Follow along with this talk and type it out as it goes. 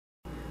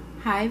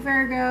Hi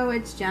Virgo,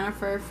 it's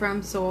Jennifer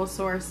from Soul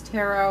Source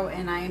Tarot,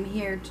 and I am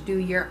here to do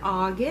your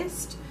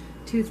August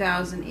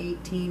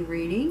 2018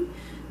 reading.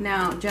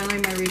 Now, generally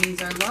my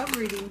readings are love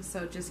readings,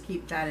 so just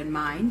keep that in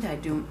mind. I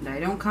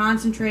don't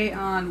concentrate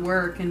on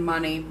work and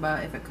money,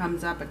 but if it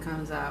comes up, it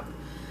comes up.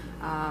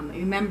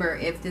 Remember,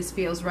 if this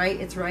feels right,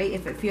 it's right.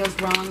 If it feels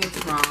wrong,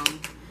 it's wrong.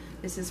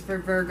 This is for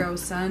Virgo,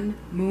 Sun,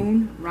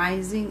 Moon,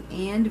 Rising,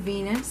 and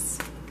Venus.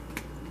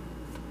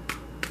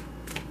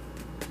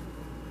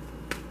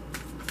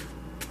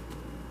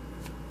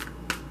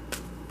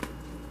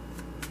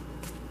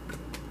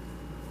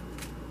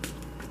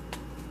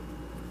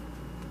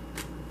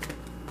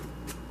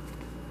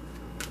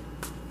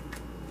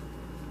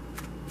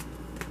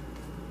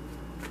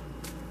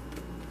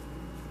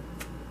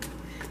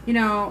 You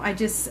know, I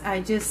just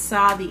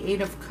saw the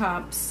Eight of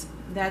Cups.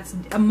 That's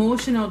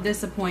emotional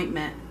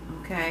disappointment,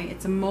 okay?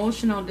 It's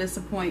emotional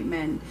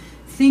disappointment,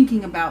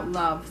 thinking about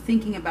love,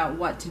 thinking about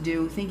what to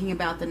do, thinking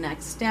about the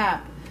next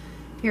step.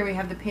 Here we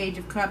have the Page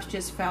of Cups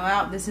just fell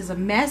out. This is a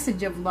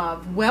message of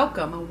love.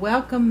 Welcome, a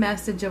welcome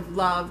message of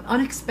love,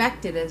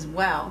 unexpected as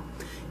well.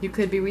 You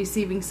could be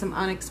receiving some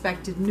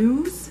unexpected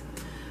news.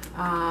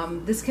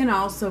 This can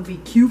also be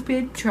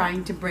Cupid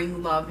trying to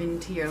bring love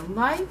into your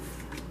life.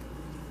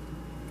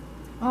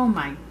 Oh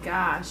my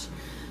gosh.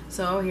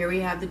 So here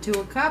we have the Two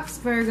of Cups,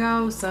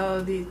 Virgo.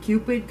 So the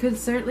Cupid could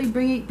certainly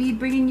be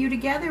bringing you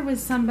together with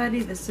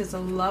somebody. This is a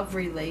love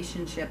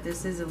relationship.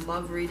 This is a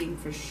love reading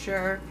for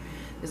sure.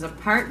 There's a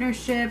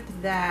partnership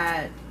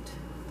that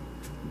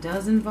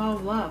does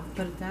involve love,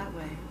 put it that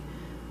way.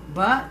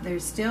 But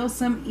there's still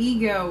some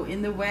ego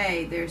in the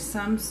way. There's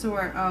some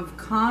sort of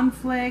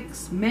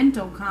conflicts,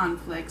 mental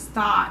conflicts,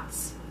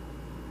 thoughts.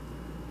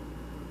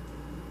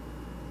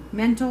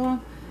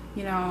 Mental,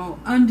 you know,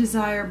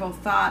 undesirable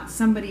thoughts.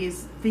 Somebody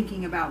is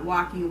thinking about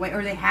walking away,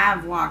 or they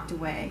have walked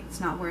away. It's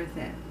not worth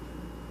it.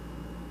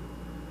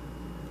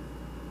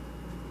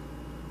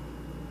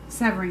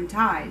 Severing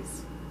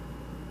ties.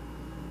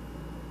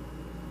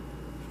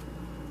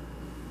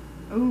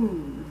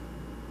 Ooh.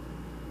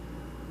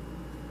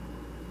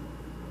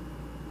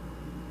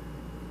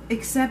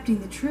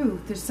 Accepting the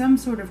truth. There's some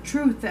sort of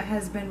truth that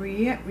has been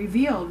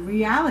revealed.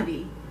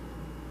 Reality.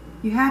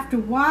 You have to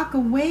walk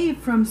away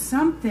from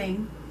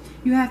something.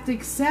 You have to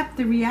accept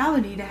the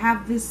reality to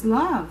have this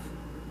love.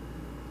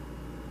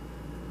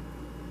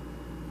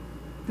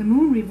 The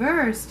Moon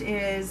reversed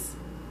is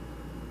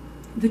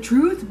the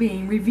truth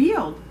being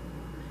revealed,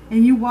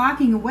 and you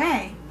walking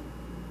away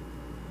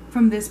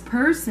from this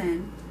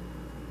person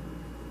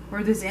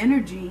or this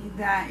energy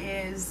that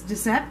is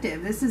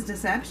deceptive. This is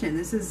deception.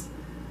 This is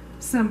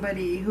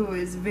somebody who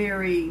is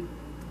very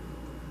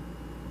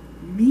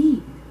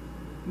mean.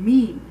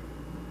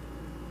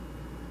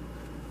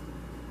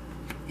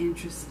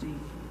 Interesting.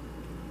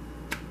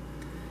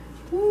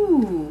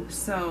 Ooh,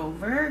 so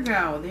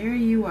Virgo, there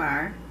you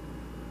are.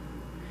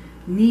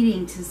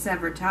 Needing to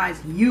sever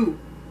ties. You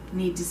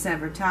need to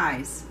sever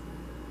ties.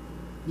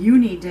 You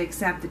need to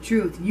accept the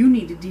truth. You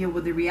need to deal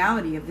with the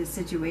reality of this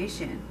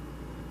situation.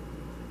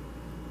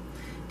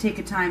 Take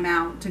a time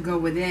out to go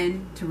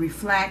within, to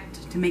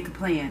reflect, to make a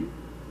plan.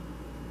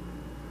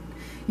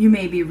 You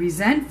may be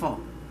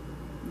resentful.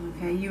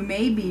 Okay, you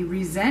may be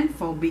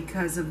resentful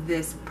because of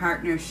this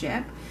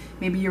partnership.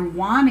 Maybe you're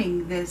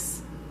wanting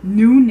this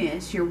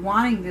newness, you're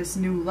wanting this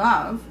new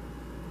love,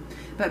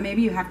 but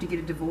maybe you have to get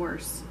a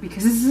divorce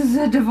because this is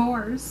a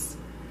divorce.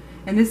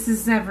 And this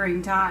is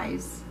severing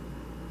ties.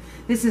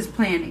 This is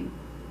planning,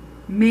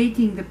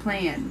 making the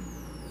plan.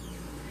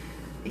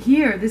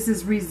 Here, this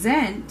is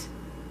resent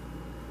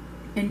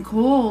and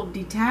cold,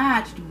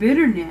 detached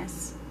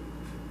bitterness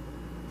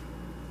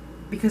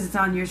because it's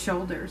on your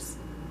shoulders.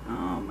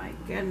 Oh my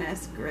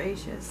goodness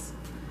gracious.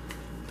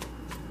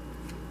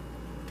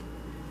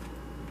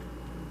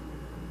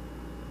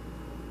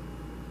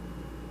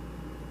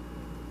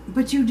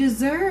 But you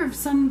deserve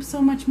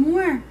so much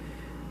more.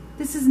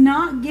 This is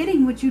not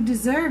getting what you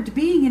deserved.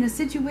 Being in a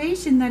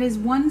situation that is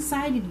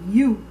one-sided.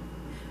 You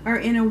are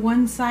in a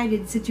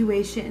one-sided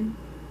situation.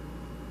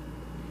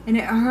 And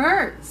it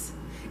hurts.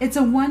 It's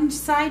a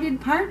one-sided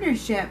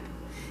partnership.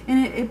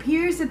 And it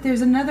appears that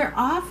there's another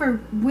offer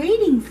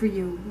waiting for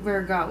you,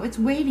 Virgo. It's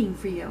waiting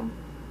for you.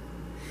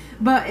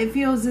 But it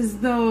feels as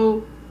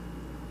though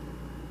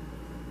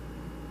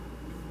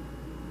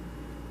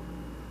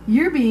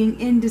you're being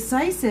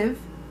indecisive,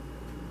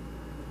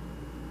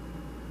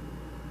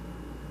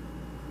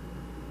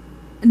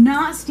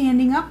 not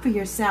standing up for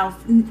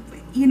yourself,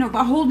 you know,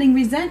 but holding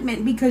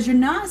resentment because you're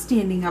not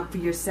standing up for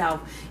yourself.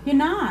 You're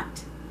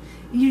not.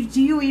 Do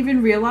you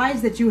even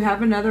realize that you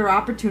have another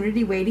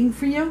opportunity waiting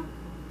for you?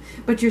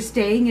 But you're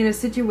staying in a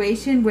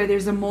situation where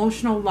there's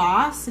emotional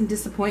loss and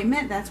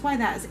disappointment. That's why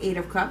that Eight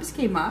of Cups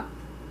came up.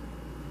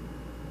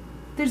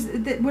 There's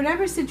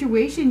whatever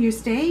situation you're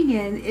staying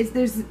in,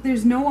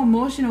 there's no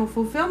emotional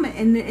fulfillment,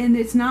 and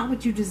it's not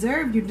what you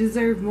deserve. You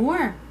deserve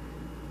more.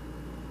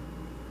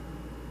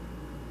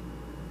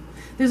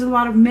 There's a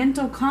lot of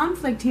mental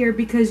conflict here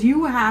because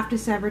you have to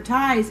sever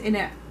ties, and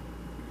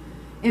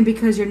And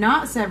because you're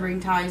not severing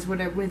ties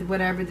with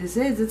whatever this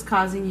is, it's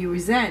causing you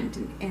resent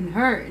and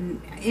hurt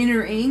and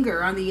inner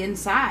anger on the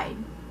inside.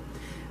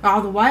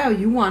 All the while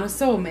you want a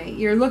soulmate.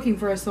 You're looking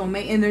for a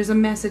soulmate, and there's a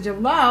message of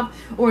love,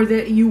 or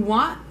that you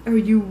want or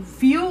you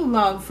feel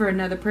love for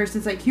another person.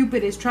 It's like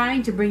Cupid is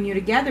trying to bring you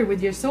together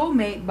with your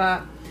soulmate,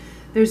 but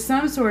there's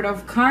some sort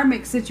of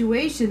karmic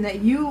situation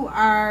that you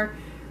are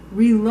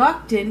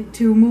reluctant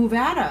to move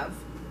out of.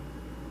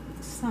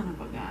 Son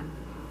of a gun.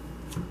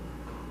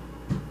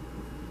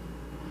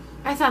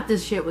 I thought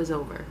this shit was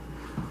over.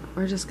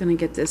 We're just going to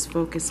get this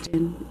focused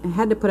in. I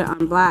had to put it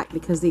on black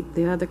because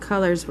the other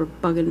colors were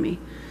bugging me.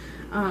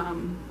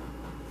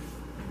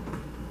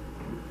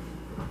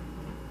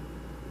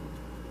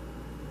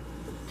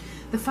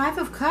 The Five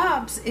of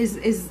Cups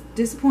is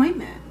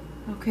disappointment.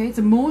 Okay, it's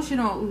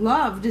emotional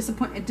love,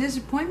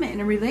 disappointment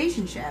in a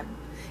relationship.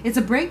 It's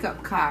a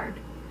breakup card.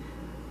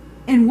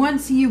 And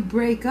once you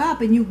break up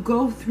and you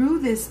go through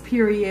this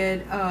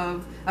period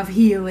of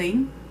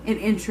healing and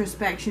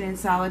introspection and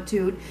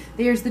solitude,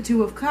 there's the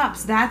Two of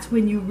Cups. That's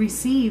when you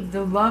receive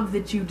the love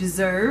that you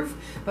deserve.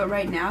 But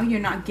right now you're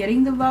not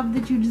getting the love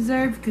that you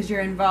deserve because you're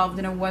involved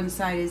in a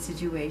one-sided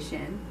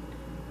situation.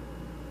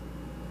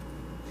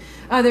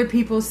 Other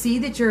people see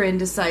that you're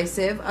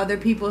indecisive. Other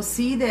people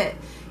see that,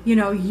 you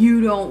know,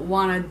 you don't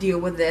want to deal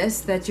with this,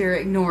 that you're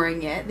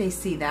ignoring it. They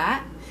see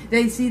that.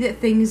 They see that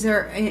things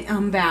are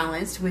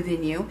unbalanced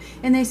within you.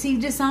 And they see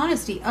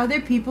dishonesty.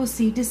 Other people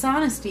see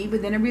dishonesty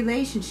within a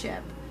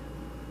relationship.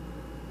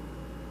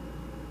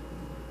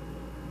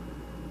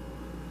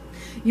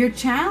 Your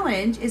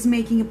challenge is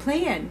making a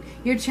plan.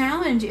 Your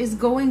challenge is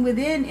going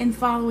within and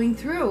following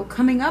through,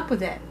 coming up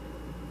with it.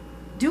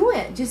 Do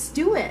it. Just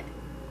do it.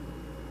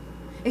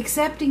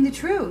 Accepting the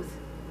truth.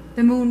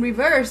 The moon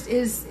reversed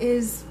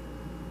is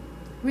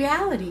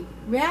reality.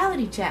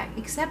 Reality check.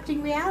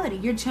 Accepting reality.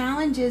 Your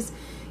challenge is,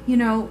 you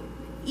know,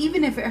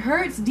 even if it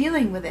hurts,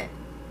 dealing with it.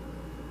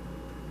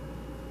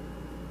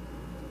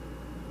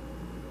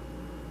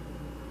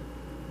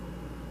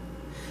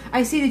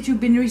 I see that you've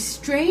been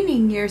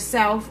restraining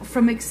yourself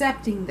from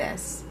accepting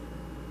this.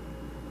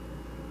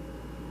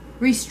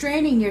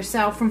 Restraining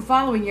yourself from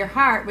following your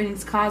heart when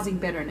it's causing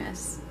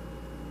bitterness.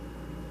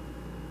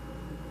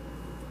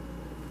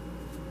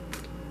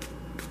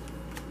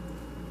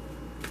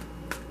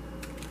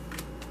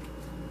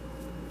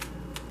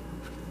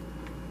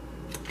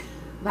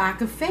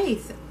 Lack of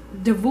faith.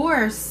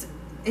 Divorce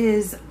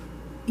is,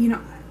 you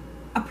know,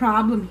 a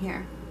problem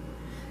here.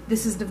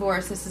 This is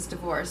divorce. This is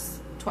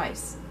divorce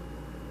twice.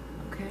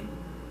 Okay.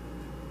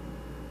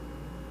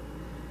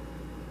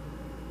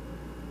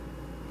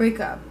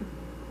 Breakup.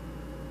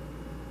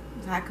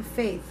 Lack of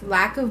faith.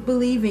 Lack of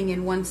believing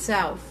in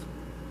oneself.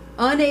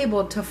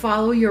 Unable to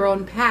follow your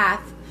own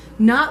path.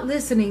 Not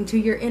listening to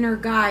your inner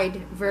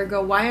guide,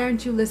 Virgo. Why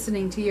aren't you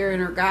listening to your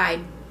inner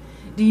guide?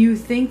 Do you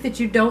think that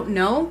you don't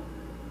know?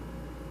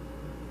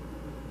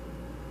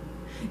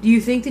 Do you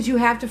think that you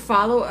have to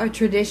follow a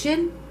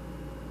tradition?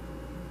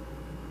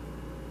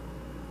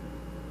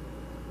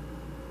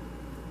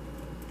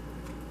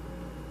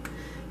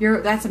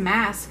 That's a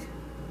mask.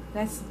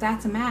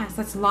 That's a mask.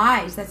 That's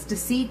lies. That's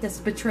deceit. That's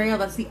betrayal.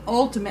 That's the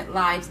ultimate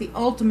lies. The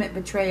ultimate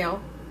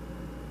betrayal.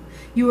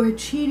 You are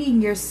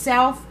cheating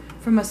yourself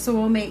from a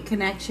soulmate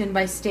connection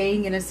by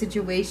staying in a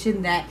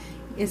situation that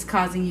is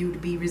causing you to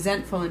be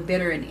resentful and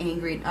bitter and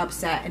angry and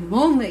upset and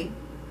lonely.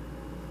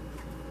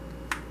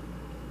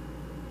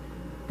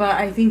 But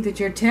I think that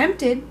you're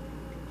tempted.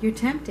 You're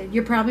tempted.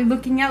 You're probably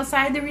looking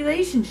outside the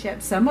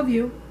relationship. Some of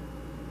you.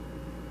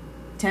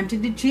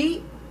 Tempted to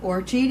cheat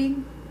or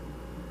cheating.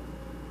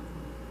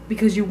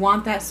 Because you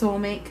want that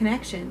soulmate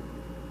connection.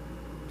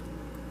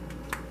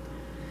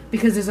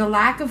 Because there's a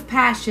lack of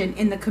passion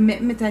in the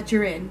commitment that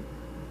you're in.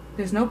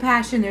 There's no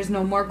passion. There's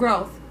no more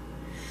growth.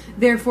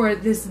 Therefore,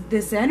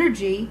 this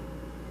energy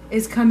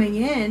is coming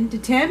in to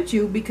tempt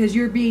you because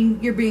you're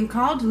being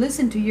called to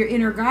listen to your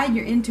inner guide,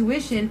 your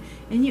intuition,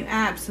 and you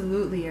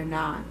absolutely are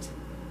not.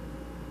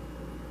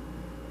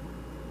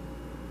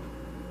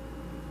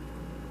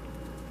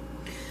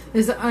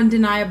 There's an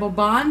undeniable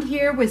bond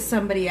here with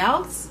somebody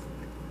else.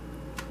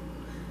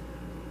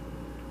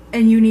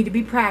 And you need to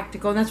be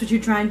practical. And that's what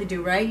you're trying to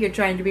do, right? You're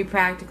trying to be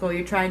practical.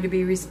 You're trying to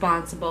be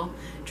responsible.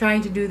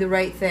 Trying to do the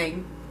right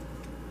thing.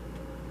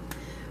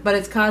 But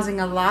it's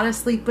causing a lot of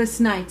sleepless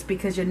nights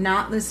because you're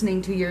not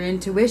listening to your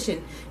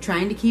intuition.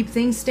 Trying to keep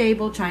things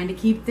stable. Trying to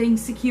keep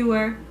things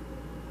secure.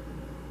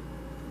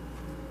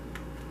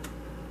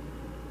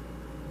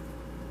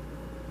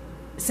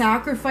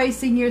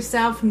 Sacrificing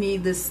yourself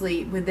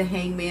needlessly with the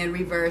Hangman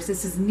reverse.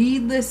 This is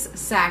needless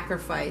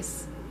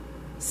sacrifice.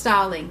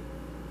 Stalling.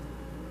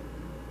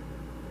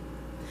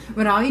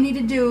 When all you need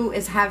to do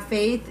is have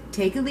faith,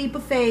 take a leap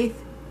of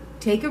faith,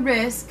 take a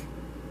risk,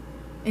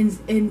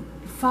 and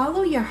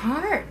follow your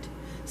heart.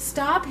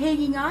 Stop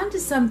hanging on to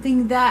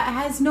something that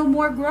has no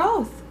more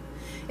growth.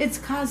 It's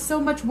caused so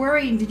much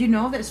worry. And did you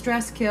know that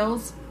stress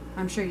kills?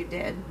 I'm sure you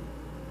did.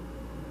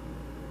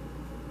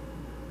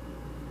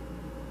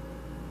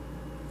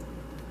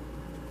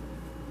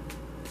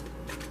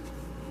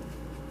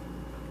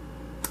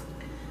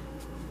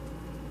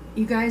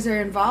 You guys are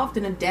involved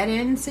in a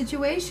dead-end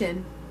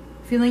situation,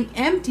 feeling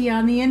empty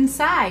on the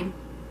inside.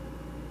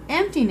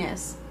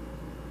 Emptiness.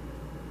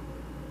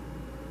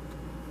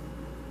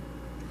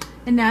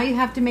 And now you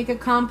have to make a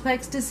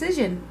complex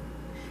decision.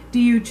 Do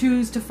you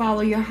choose to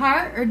follow your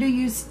heart, or do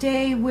you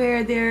stay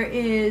where there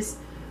is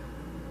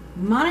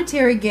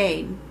monetary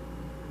gain?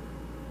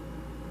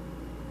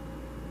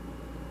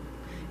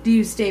 Do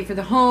you stay for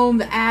the home,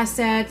 the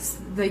assets,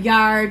 the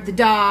yard, the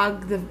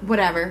dog, the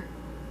whatever?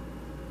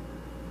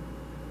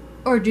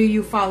 Or do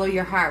you follow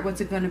your heart? What's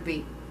it going to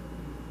be?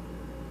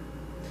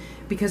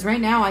 Because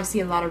right now I see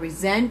a lot of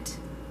resent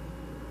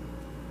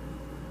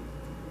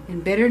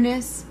and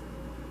bitterness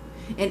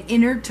and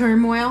inner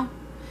turmoil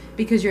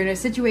because you're in a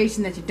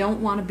situation that you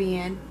don't want to be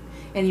in,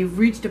 and you've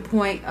reached a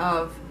point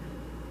of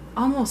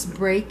almost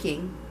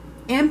breaking.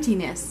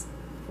 Emptiness.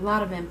 A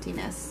lot of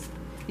emptiness.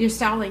 You're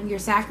stalling. You're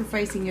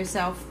sacrificing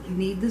yourself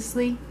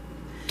needlessly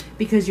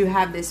because you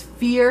have this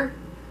fear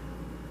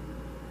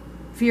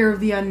of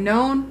the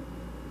unknown.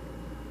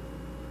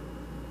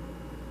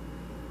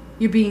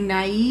 You're being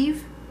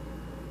naive.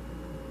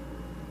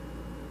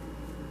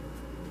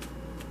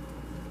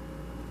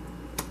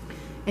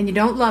 And you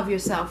don't love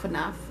yourself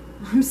enough.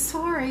 I'm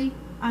sorry.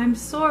 I'm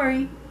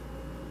sorry.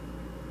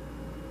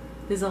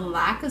 There's a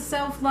lack of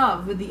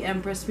self-love with the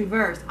Empress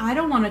reverse. I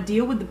don't want to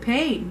deal with the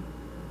pain.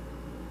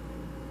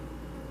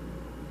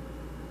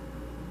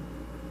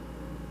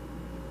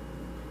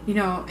 You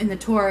know, in the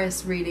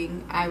Taurus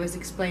reading, I was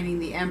explaining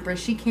the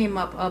Empress. She came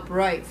up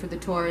upright for the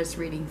Taurus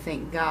reading,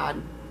 thank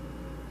God.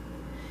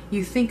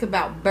 You think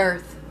about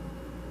birth.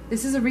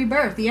 This is a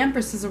rebirth. The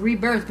Empress is a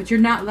rebirth, but you're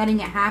not letting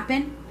it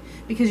happen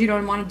because you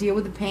don't want to deal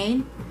with the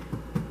pain.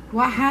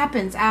 What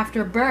happens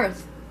after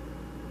birth?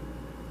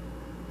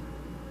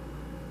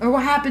 Or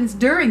what happens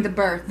during the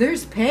birth?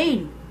 There's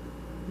pain.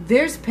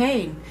 There's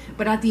pain.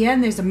 But at the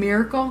end, there's a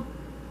miracle.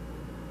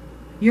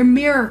 Your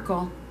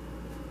miracle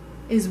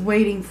is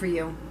waiting for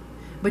you.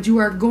 But you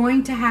are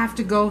going to have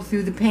to go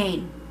through the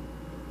pain.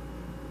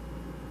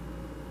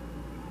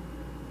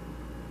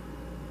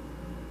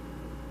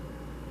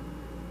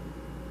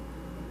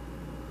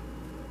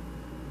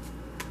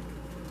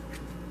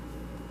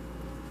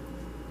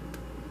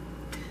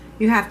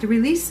 You have to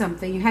release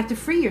something. You have to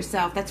free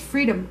yourself. That's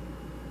freedom.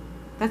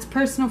 That's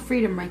personal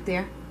freedom right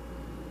there.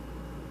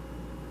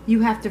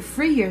 You have to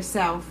free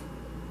yourself.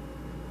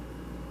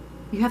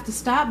 You have to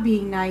stop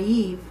being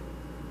naive.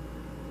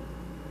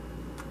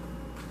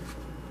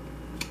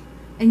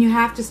 And you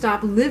have to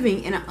stop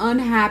living in an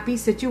unhappy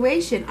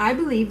situation. I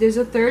believe there's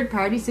a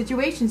third-party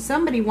situation.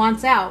 Somebody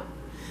wants out,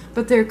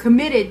 but they're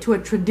committed to a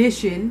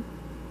tradition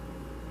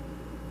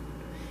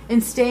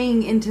and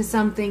staying into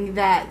something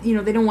that, you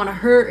know, they don't want to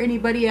hurt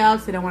anybody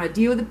else. They don't want to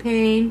deal with the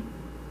pain.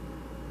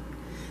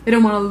 They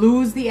don't want to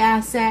lose the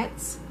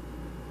assets.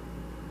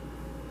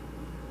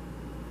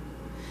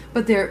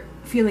 But they're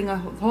feeling a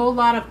whole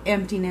lot of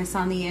emptiness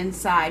on the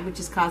inside, which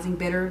is causing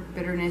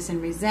bitterness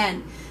and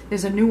resent.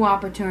 There's a new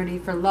opportunity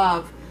for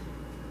love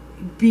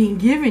being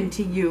given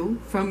to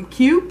you from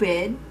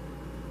Cupid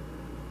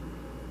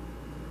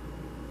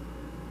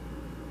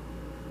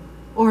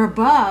or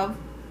above,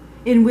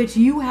 in which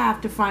you have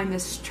to find the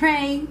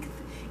strength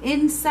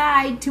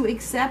inside to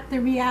accept the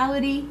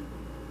reality.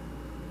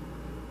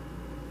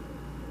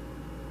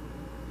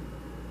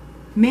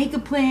 Make a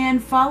plan,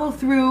 follow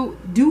through,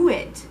 do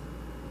it.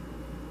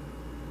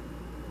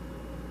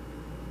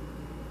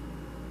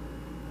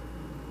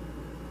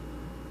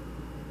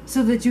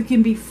 So that you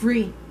can be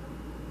free.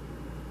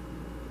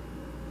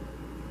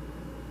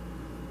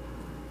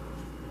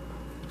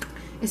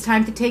 It's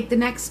time to take the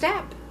next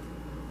step.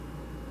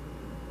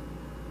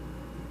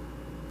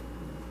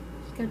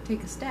 You gotta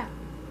take a step.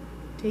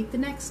 Take the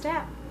next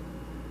step.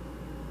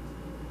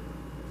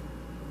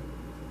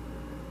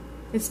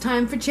 It's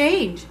time for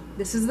change.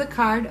 This is the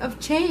card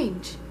of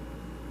change.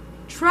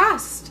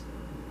 Trust.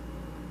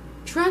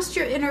 Trust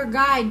your inner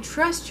guide.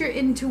 Trust your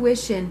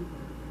intuition.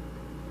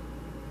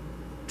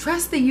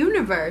 Trust the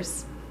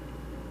universe.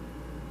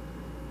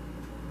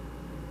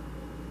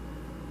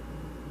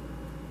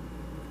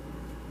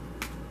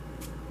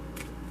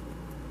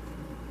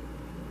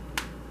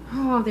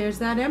 Oh, there's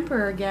that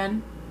Emperor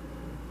again.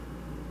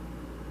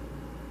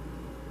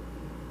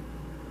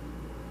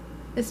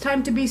 It's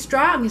time to be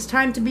strong. It's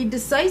time to be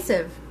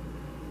decisive.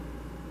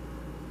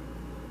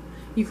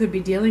 You could be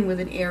dealing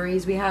with an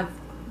Aries.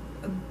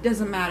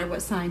 Doesn't matter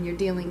what sign you're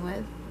dealing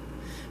with.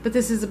 But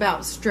this is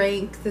about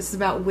strength. This is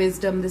about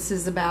wisdom. This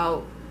is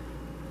about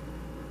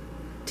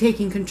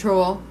taking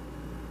control.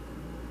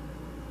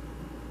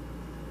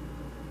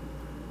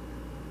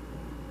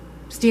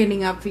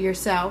 Standing up for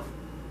yourself.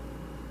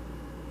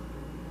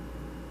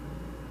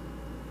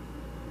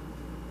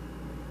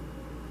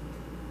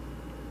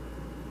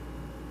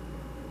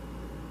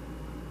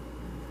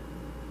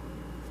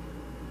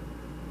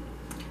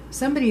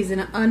 Somebody's in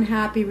an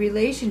unhappy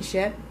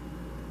relationship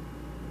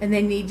and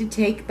they need to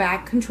take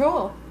back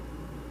control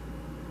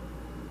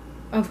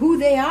of who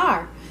they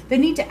are. They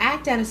need to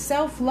act out of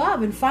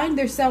self-love and find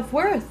their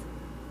self-worth.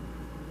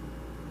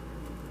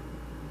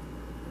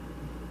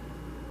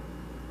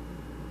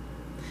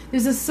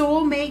 There's a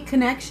soulmate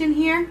connection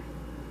here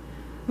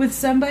with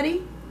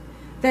somebody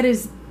that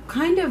is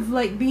kind of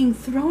like being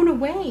thrown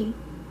away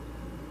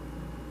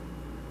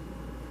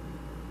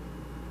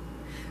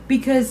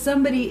because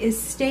somebody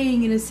is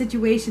staying in a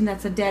situation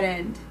that's a dead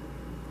end.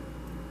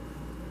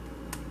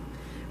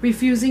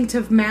 Refusing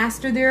to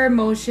master their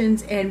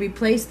emotions and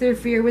replace their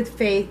fear with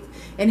faith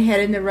and head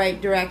in the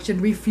right direction.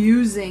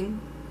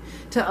 Refusing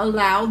to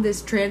allow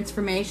this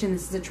transformation.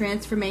 This is a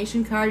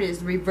transformation card. It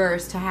is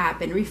reversed to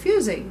happen.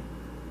 Refusing.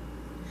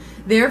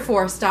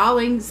 Therefore,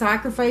 stalling,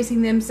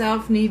 sacrificing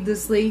themselves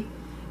needlessly,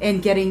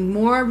 and getting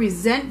more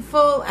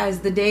resentful as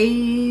the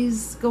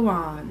days go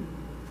on.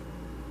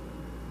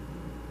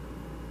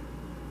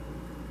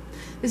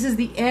 This is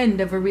the end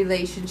of a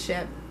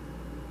relationship.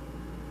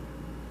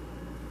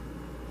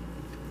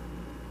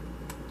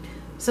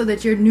 So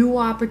that your new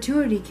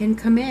opportunity can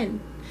come in.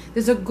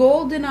 There's a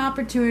golden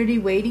opportunity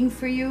waiting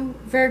for you,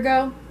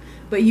 Virgo,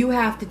 but you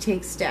have to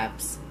take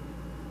steps.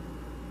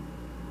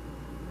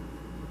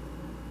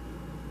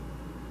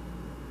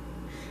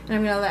 And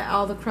I'm going to let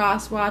all the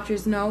cross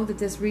watchers know that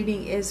this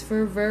reading is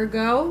for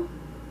Virgo,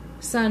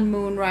 Sun,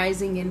 Moon,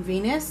 Rising, and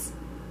Venus.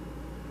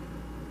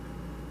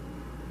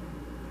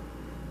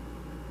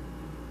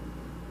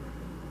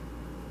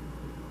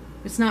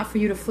 It's not for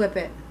you to flip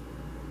it.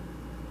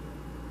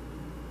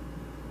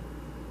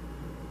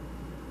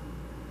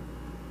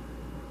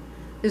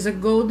 There's a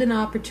golden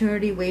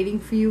opportunity waiting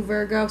for you,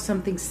 Virgo.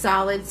 Something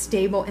solid,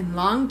 stable, and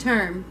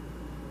long-term.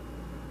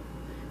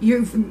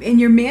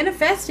 You're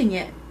manifesting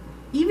it.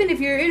 Even if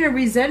you're in a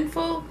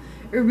resentful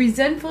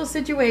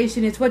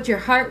situation, it's what your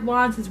heart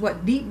wants. It's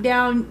what deep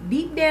down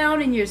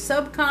in your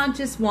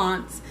subconscious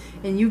wants.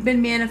 And you've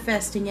been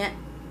manifesting it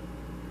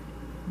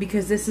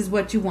because this is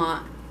what you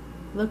want.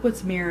 Look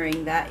what's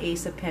mirroring that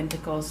Ace of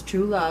Pentacles.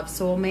 True love,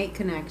 soulmate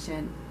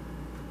connection.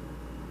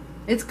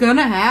 It's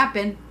gonna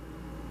happen.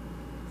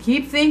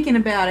 Keep thinking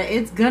about it.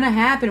 It's gonna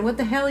happen. What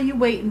the hell are you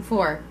waiting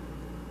for?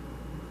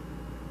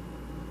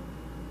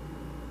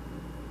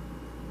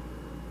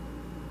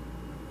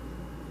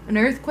 An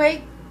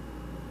earthquake?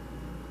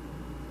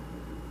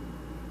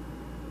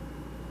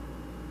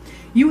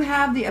 You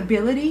have the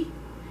ability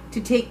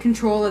to take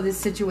control of this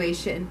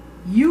situation.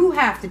 You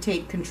have to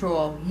take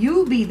control.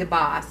 You be the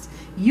boss.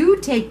 You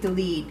take the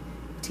lead.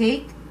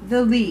 Take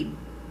the lead.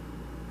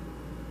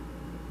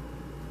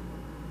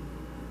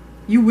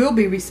 You will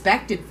be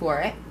respected for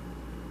it.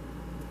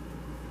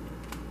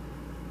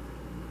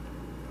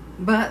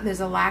 But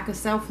there's a lack of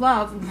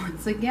self-love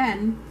once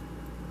again.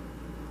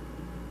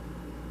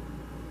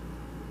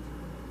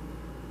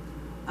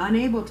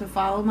 Unable to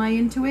follow my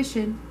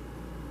intuition.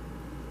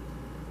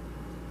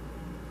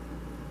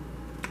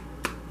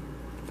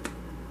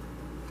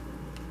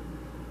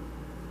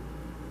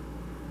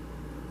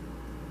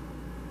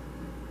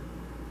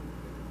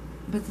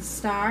 But the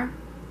star,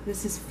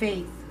 this is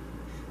faith.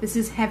 This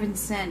is heaven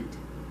sent.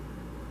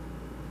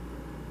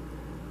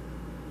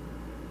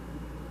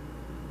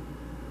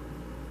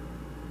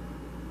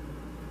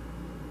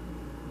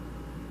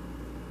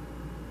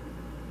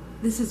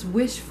 This is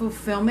wish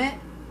fulfillment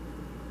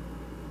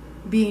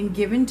being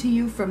given to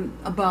you from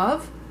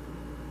above.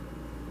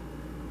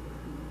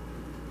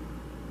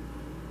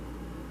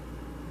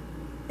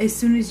 As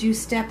soon as you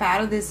step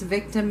out of this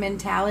victim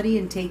mentality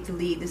and take the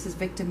lead. This is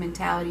victim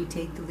mentality,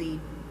 take the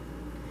lead.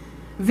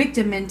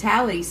 Victim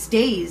mentality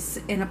stays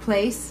in a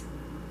place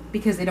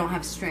because they don't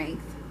have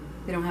strength.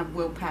 They don't have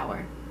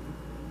willpower.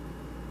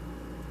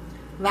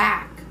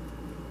 Lack.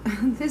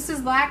 This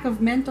is lack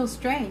of mental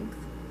strength.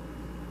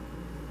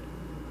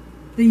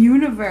 The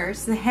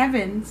universe, the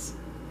heavens,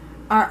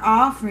 are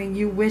offering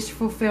you wish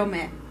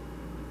fulfillment.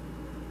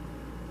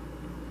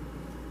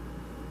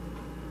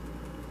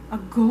 A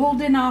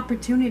golden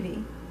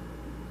opportunity.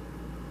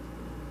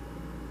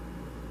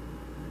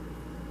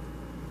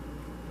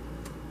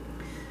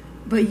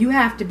 But you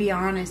have to be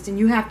honest and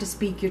you have to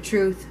speak your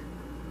truth.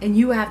 And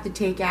you have to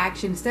take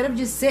action. Instead of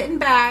just sitting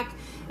back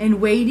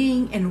and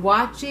waiting and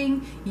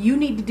watching, you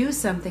need to do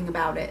something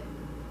about it.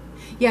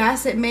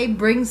 Yes, it may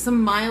bring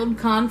some mild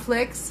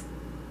conflicts.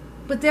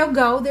 But they'll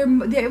go.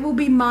 They will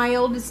be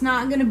mild. It's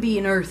not going to be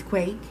an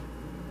earthquake.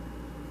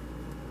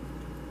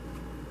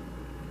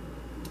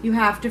 You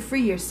have to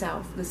free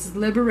yourself. This is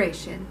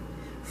liberation.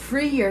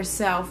 Free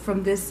yourself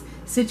from this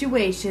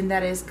situation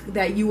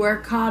that you are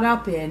caught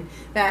up in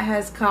that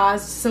has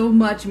caused so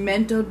much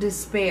mental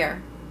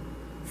despair.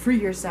 Free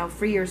yourself.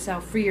 Free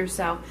yourself. Free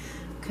yourself.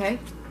 Okay?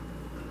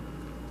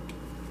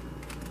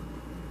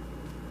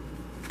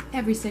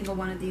 Every single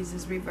one of these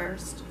is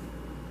reversed.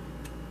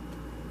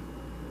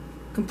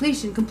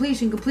 Completion,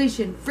 completion,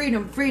 completion.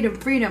 Freedom, freedom,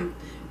 freedom.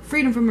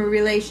 Freedom from a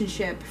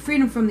relationship.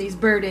 Freedom from these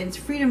burdens.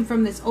 Freedom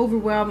from this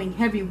overwhelming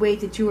heavy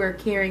weight that you are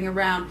carrying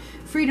around.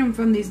 Freedom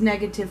from these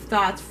negative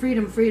thoughts.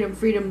 Freedom, freedom,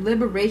 freedom.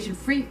 Liberation.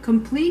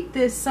 Complete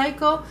this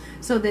cycle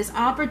so this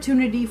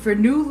opportunity for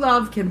new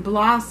love can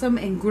blossom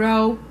and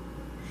grow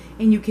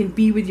and you can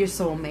be with your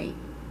soulmate.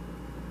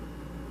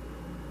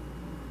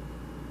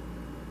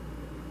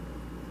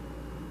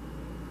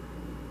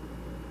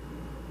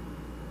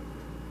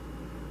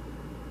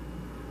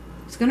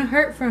 It's going to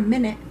hurt for a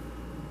minute,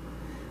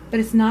 but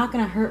it's not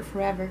going to hurt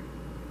forever.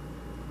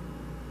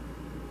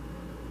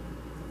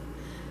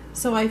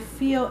 So I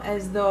feel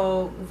as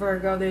though,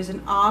 Virgo, there's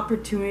an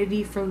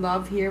opportunity for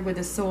love here with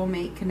a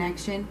soulmate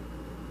connection.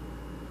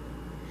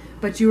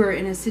 But you are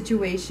in a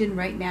situation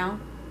right now,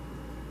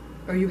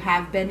 or you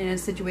have been in a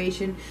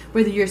situation,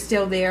 whether you're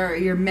still there or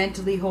you're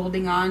mentally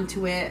holding on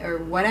to it or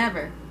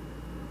whatever.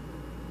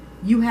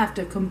 You have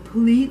to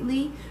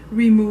completely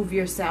remove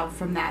yourself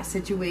from that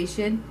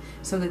situation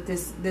so that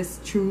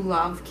this true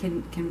love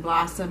can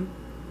blossom.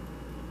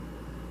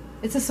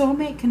 It's a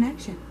soulmate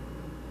connection.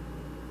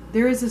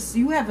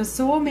 You have a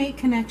soulmate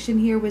connection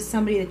here with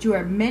somebody that you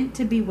are meant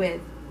to be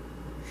with.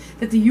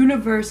 That the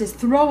universe is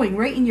throwing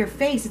right in your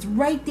face. It's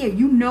right there.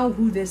 You know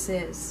who this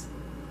is.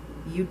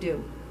 You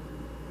do.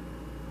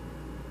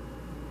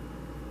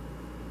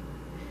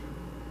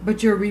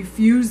 But you're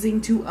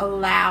refusing to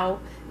allow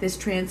this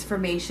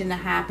transformation to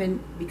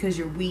happen because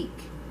you're weak.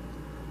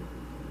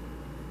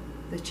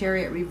 The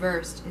Chariot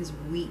reversed is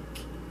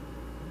weak.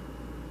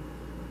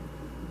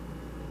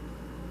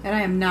 And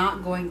I am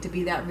not going to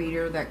be that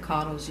reader that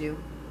coddles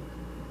you.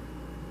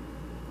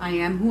 I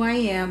am who I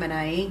am, and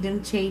I ain't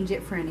going to change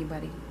it for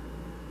anybody.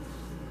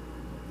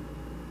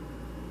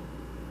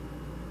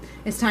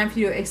 It's time for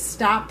you to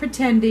stop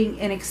pretending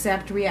and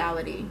accept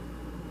reality.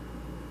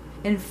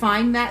 And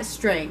find that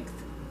strength.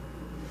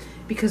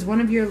 Because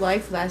one of your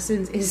life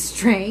lessons is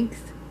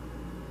strength.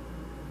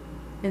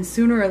 And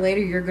sooner or later,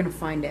 you're going to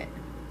find it.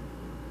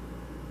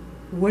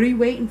 What are you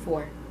waiting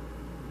for?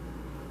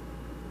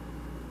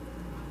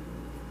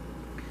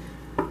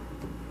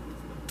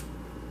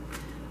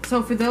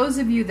 So for those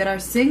of you that are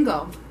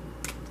single,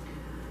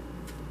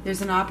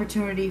 there's an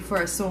opportunity for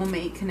a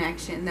soulmate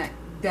connection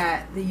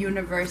that the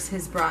universe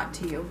has brought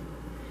to you.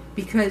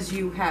 Because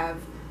you have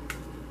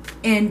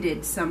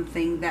ended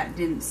something that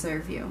didn't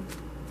serve you.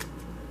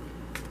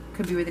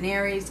 Could be with an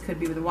Aries, could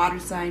be with a water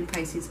sign,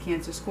 Pisces,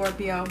 Cancer,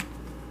 Scorpio.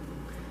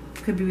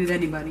 Could be with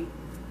anybody.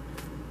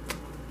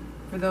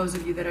 For those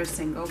of you that are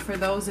single. For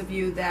those of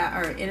you that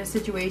are in a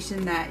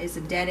situation that is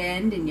a dead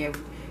end and you're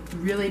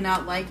really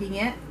not liking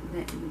it,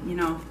 you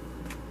know,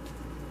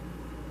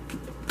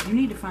 you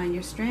need to find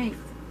your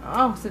strength.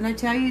 Oh, so did I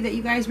tell you that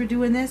you guys were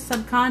doing this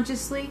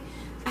subconsciously?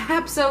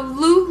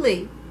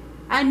 Absolutely.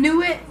 I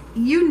knew it.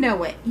 You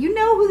know it. You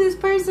know who this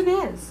person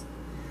is.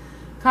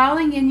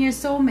 Calling in your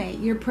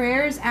soulmate. Your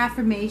prayers,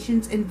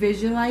 affirmations, and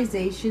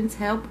visualizations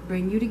help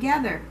bring you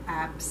together.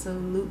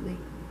 Absolutely.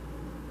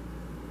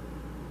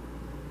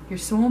 Your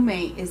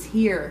soulmate is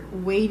here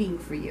waiting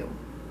for you,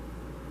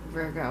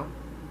 Virgo.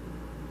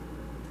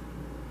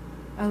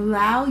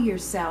 Allow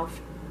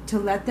yourself to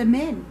let them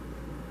in.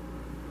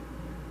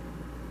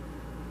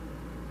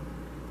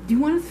 Do you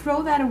want to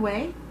throw that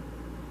away?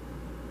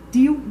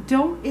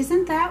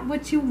 Isn't that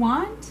what you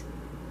want?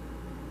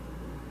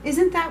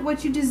 Isn't that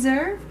what you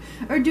deserve?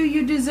 Or do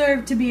you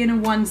deserve to be in a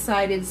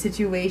one-sided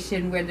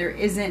situation where there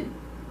isn't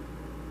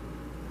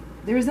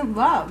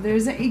love, there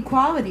isn't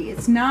equality,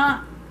 it's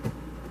not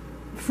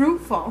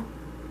fruitful?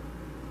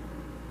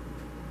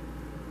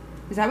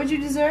 Is that what you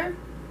deserve?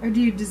 Or do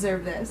you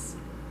deserve this?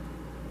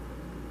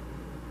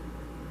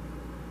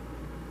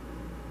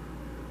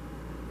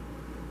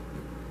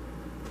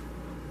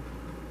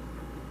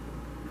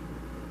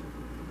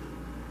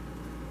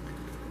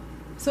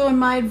 So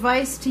my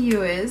advice to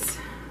you is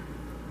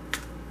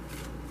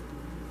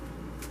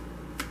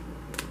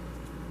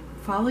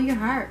follow your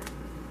heart.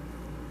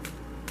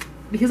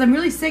 Because I'm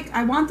really sick.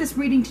 I want this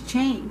reading to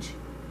change.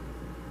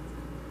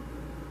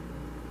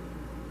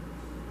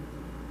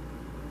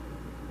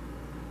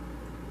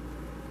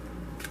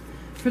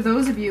 For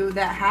those of you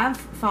that have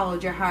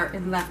followed your heart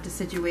and left a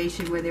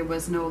situation where there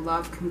was no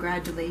love,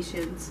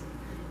 congratulations.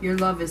 Your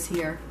love is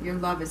here. Your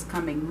love is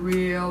coming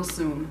real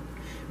soon.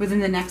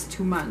 Within the next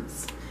 2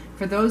 months.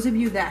 For those of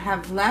you that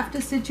have left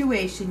a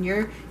situation,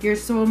 your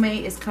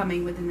soulmate is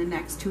coming within the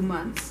next 2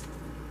 months.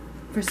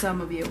 For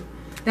some of you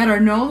that are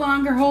no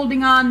longer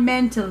holding on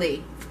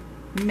mentally.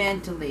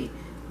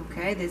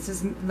 Okay, this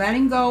is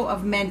letting go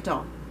of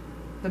mental.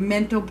 The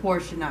mental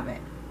portion of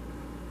it.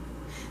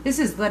 This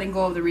is letting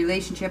go of the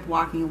relationship,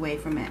 walking away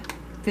from it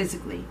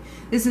physically.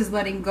 This is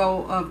letting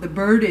go of the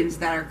burdens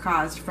that are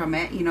caused from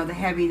it, you know, the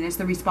heaviness,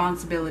 the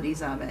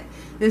responsibilities of it.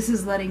 This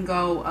is letting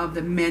go of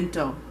the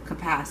mental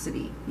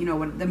capacity, you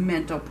know, the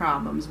mental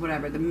problems,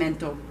 whatever, the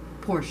mental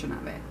portion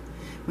of it.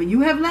 When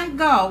you have let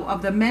go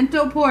of the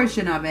mental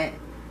portion of it,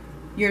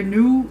 your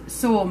new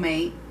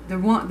soulmate, the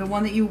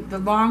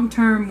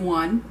long-term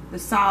one, the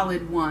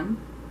solid one,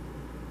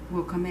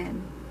 will come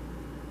in.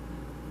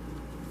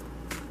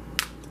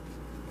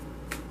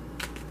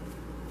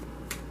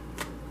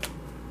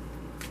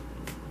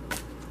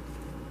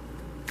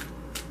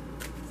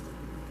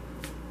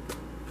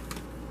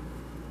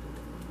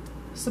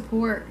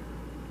 Support.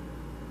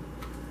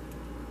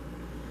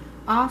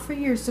 Offer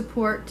your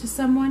support to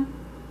someone.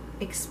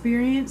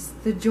 Experience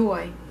the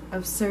joy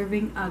of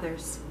serving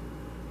others.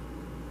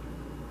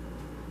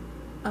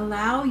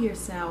 Allow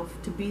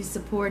yourself to be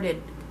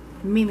supported.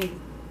 Mimi.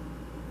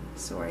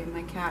 Sorry,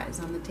 my cat is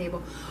on the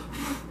table.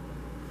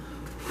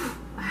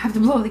 I have to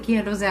blow the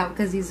candles out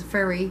because he's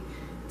furry.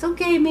 It's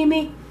okay,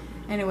 Mimi.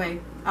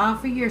 Anyway,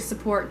 offer your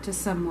support to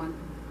someone.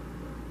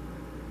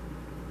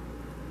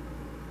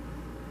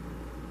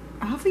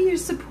 Offer your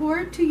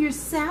support to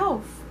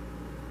yourself.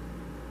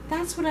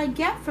 That's what I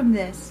get from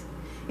this.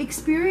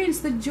 Experience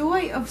the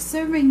joy of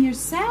serving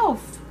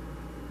yourself.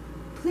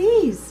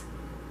 Please.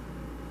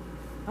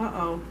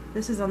 Uh-oh.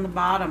 This is on the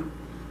bottom.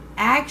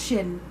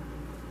 Action.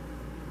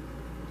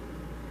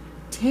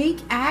 Take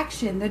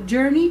action. The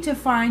journey to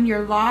find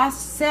your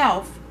lost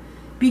self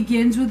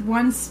begins with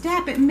one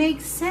step. It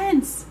makes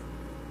sense.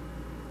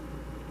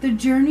 The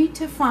journey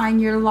to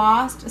find your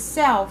lost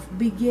self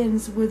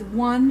begins with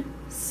one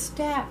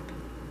step.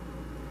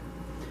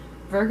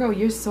 Virgo,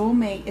 your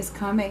soulmate is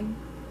coming.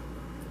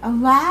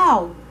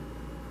 Allow.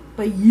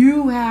 But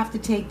you have to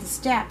take the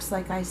steps,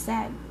 like I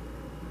said.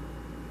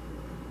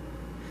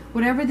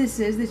 Whatever this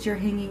is that you're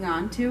hanging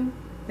on to,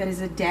 that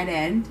is a dead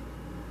end,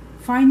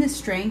 find the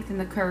strength and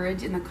the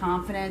courage and the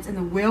confidence and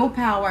the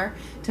willpower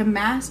to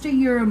master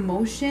your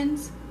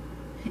emotions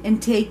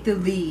and take the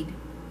lead.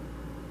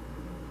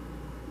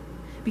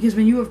 Because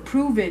when you have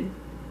proven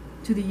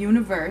to the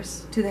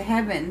universe, to the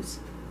heavens,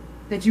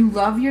 that you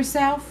love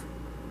yourself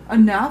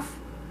enough,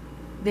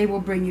 they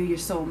will bring you your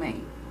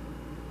soulmate.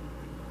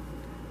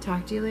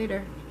 Talk to you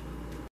later.